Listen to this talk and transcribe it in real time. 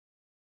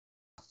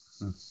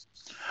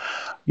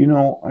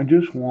I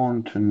just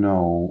want to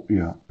know,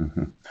 yeah,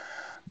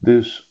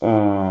 this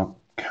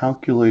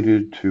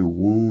calculated to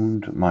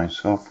wound my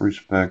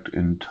self-respect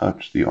and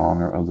touch the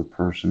honor of the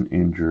person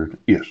injured.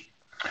 Yes.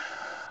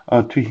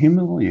 To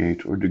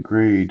humiliate or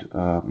degrade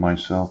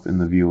myself in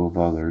the view of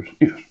others.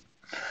 Yes.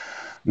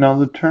 Now,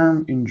 the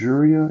term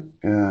injuria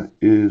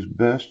is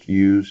best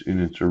used in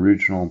its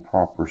original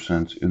proper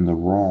sense in the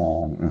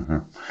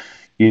wrong,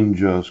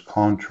 unjust,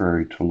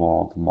 contrary to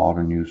law. The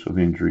modern use of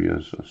injury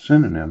as a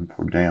synonym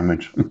for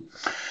damage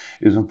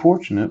is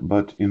unfortunate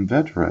but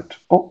inveterate.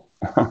 Oh,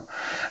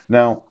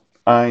 now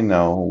I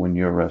know when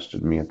you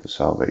arrested me at the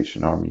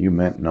Salvation Army, you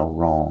meant no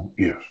wrong.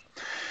 Yes.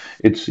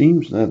 It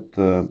seems that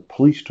the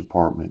police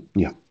department,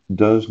 yeah,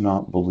 does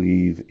not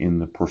believe in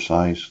the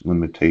precise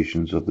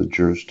limitations of the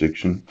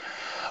jurisdiction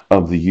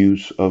of the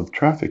use of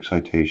traffic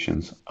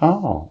citations.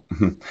 Oh,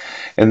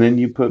 and then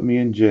you put me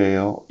in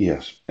jail.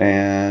 Yes.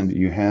 And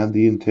you had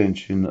the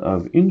intention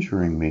of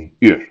injuring me.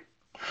 Yes.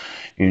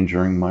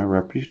 Injuring my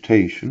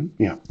reputation.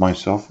 Yeah. My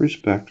self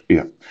respect.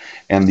 Yeah.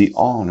 And the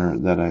honor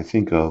that I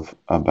think of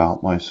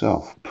about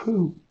myself.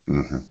 Pooh.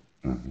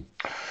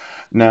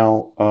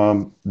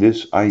 Now,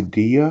 this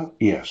idea,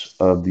 yes,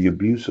 of the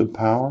abuse of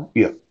power,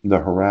 yeah, the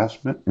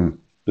harassment,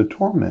 the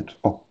torment,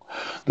 oh,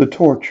 the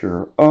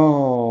torture,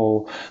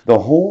 oh, the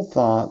whole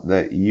thought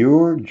that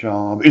your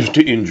job is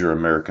to injure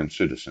American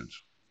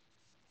citizens.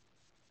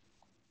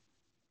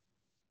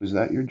 Is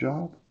that your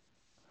job?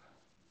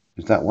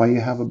 Is that why you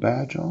have a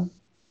badge on?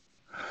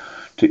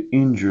 To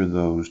injure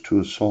those, to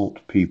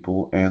assault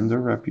people and their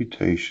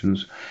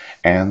reputations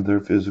and their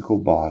physical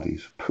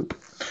bodies.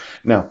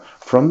 Now,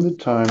 from the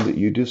time that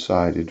you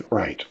decided,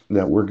 right,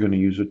 that we're going to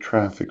use a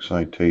traffic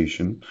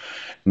citation,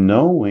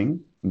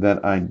 knowing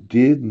that I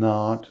did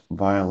not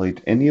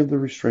violate any of the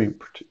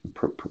restraint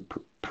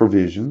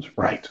provisions,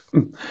 right,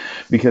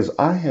 because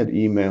I had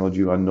emailed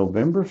you on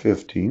November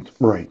 15th,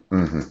 right,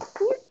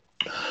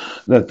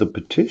 that the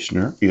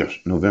petitioner, yes,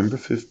 November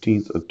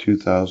 15th of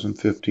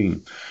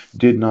 2015,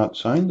 did not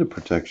sign the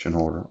protection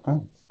order.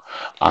 Oh,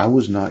 I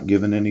was not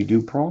given any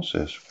due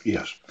process.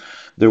 Yes,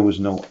 there was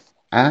no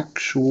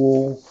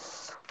actual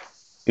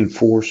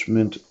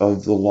enforcement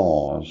of the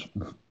laws.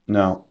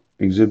 Now,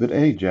 Exhibit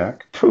A,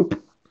 Jack.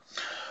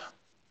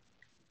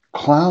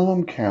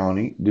 Clallam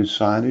County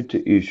decided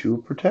to issue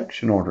a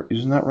protection order.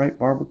 Isn't that right,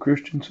 Barbara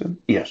Christensen?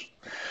 Yes.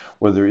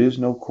 Where there is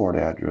no court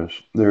address,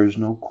 there is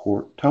no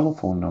court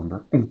telephone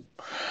number.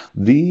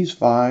 These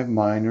five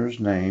minors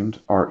named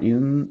are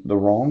in the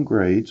wrong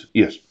grades.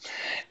 Yes.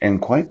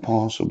 And quite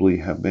possibly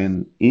have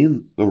been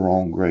in the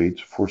wrong grades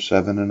for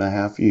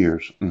 7.5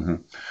 years.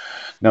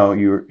 Now,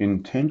 your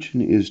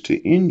intention is to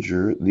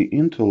injure the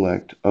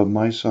intellect of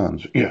my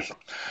sons. Yes.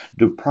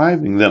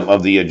 Depriving them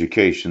of the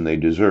education they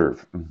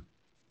deserve.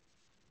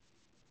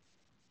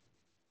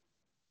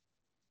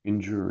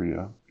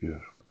 Injuria.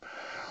 Yes.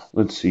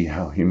 Let's see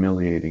how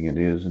humiliating it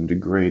is and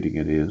degrading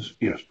it is.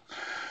 Yes.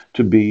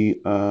 To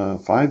be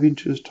 5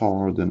 inches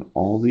taller than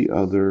all the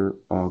other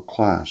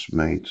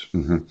classmates.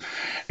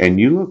 And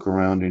you look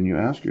around and you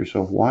ask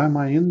yourself, why am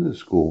I in this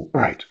school?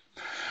 Right.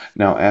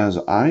 Now, as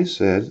I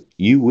said,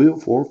 you will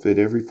forfeit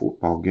every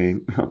football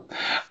game.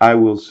 I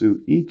will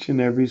sue each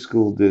and every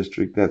school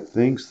district that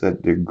thinks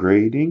that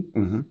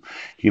degrading,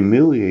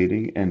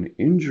 humiliating, and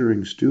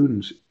injuring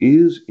students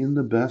is in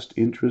the best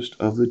interest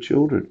of the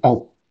children.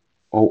 Oh.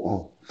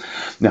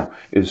 Now,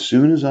 as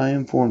soon as I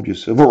informed you,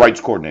 civil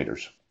rights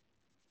coordinators,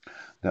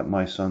 that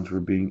my sons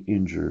were being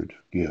injured,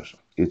 yes,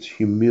 it's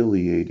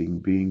humiliating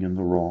being in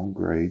the wrong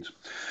grades.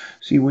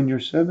 See, when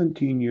you're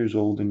 17 years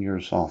old and you're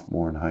a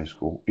sophomore in high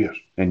school, yes,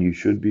 and you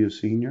should be a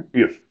senior,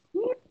 yes,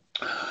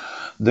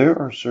 there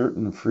are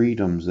certain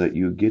freedoms that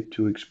you get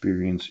to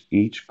experience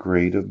each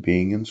grade of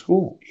being in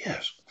school.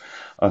 Yes,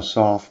 a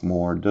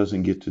sophomore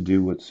doesn't get to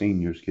do what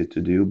seniors get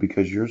to do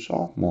because you're a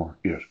sophomore.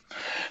 Yes.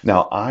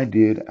 Now, I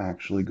did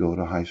actually go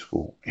to high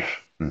school. Yes.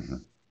 hmm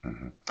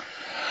hmm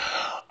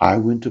I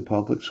went to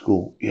public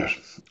school. Yes.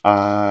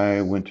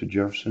 I went to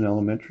Jefferson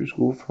Elementary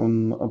School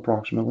from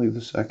approximately the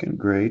second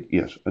grade.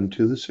 Yes,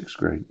 until the sixth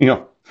grade.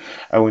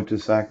 I went to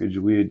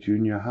Sacagawea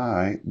Junior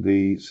High,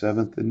 the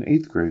seventh and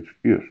eighth grades.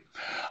 Yes.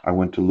 I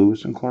went to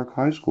Lewis and Clark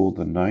High School,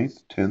 the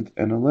ninth, 10th,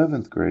 and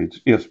 11th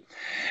grades. Yes.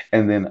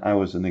 And then I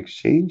was an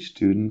exchange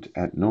student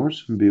at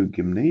Norsenby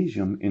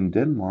Gymnasium in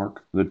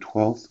Denmark, the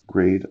 12th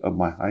grade of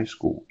my high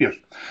school. Yes.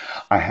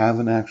 I have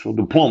an actual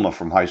diploma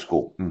from high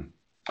school.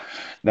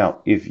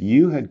 Now, if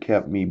you had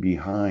kept me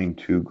behind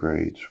 2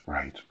 grades,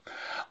 right,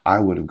 I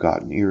would have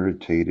gotten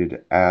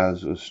irritated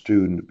as a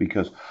student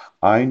because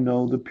I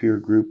know the peer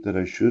group that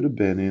I should have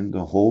been in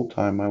the whole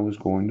time I was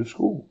going to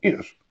school.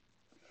 Yes,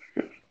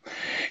 yes.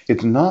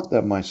 It's not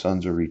that my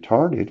sons are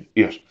retarded.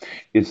 Yes,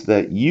 it's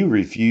that you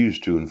refuse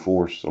to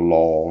enforce the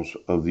laws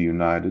of the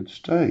United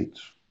States.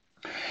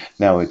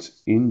 Now,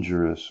 it's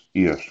injurious.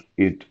 Yes,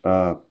 it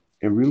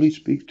really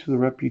speaks to the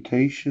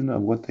reputation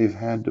of what they've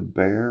had to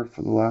bear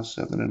for the last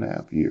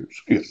 7.5 years.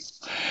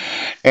 Yes.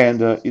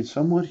 And it's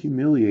somewhat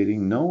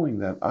humiliating knowing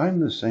that I'm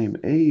the same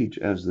age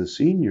as the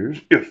seniors.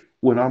 Yes.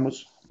 When I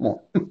was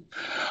sophomore.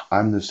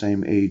 I'm the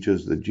same age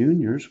as the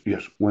juniors,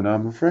 yes, when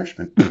I'm a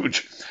freshman.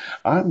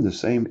 I'm the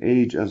same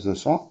age as the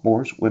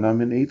sophomores when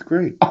I'm in eighth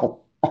grade. Oh,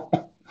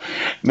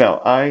 now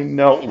I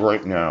know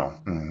right now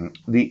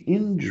the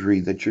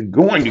injury that you're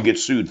going to get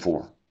sued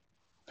for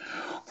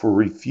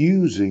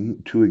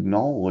refusing to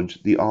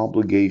acknowledge the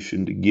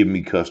obligation to give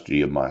me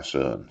custody of my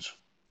sons.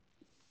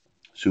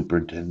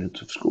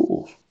 Superintendents of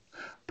schools,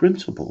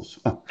 principals,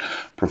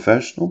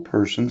 professional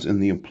persons in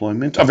the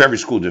employment of every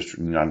school district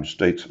in the United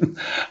States.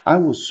 I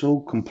will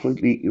so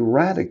completely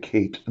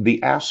eradicate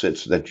the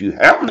assets that you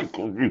have.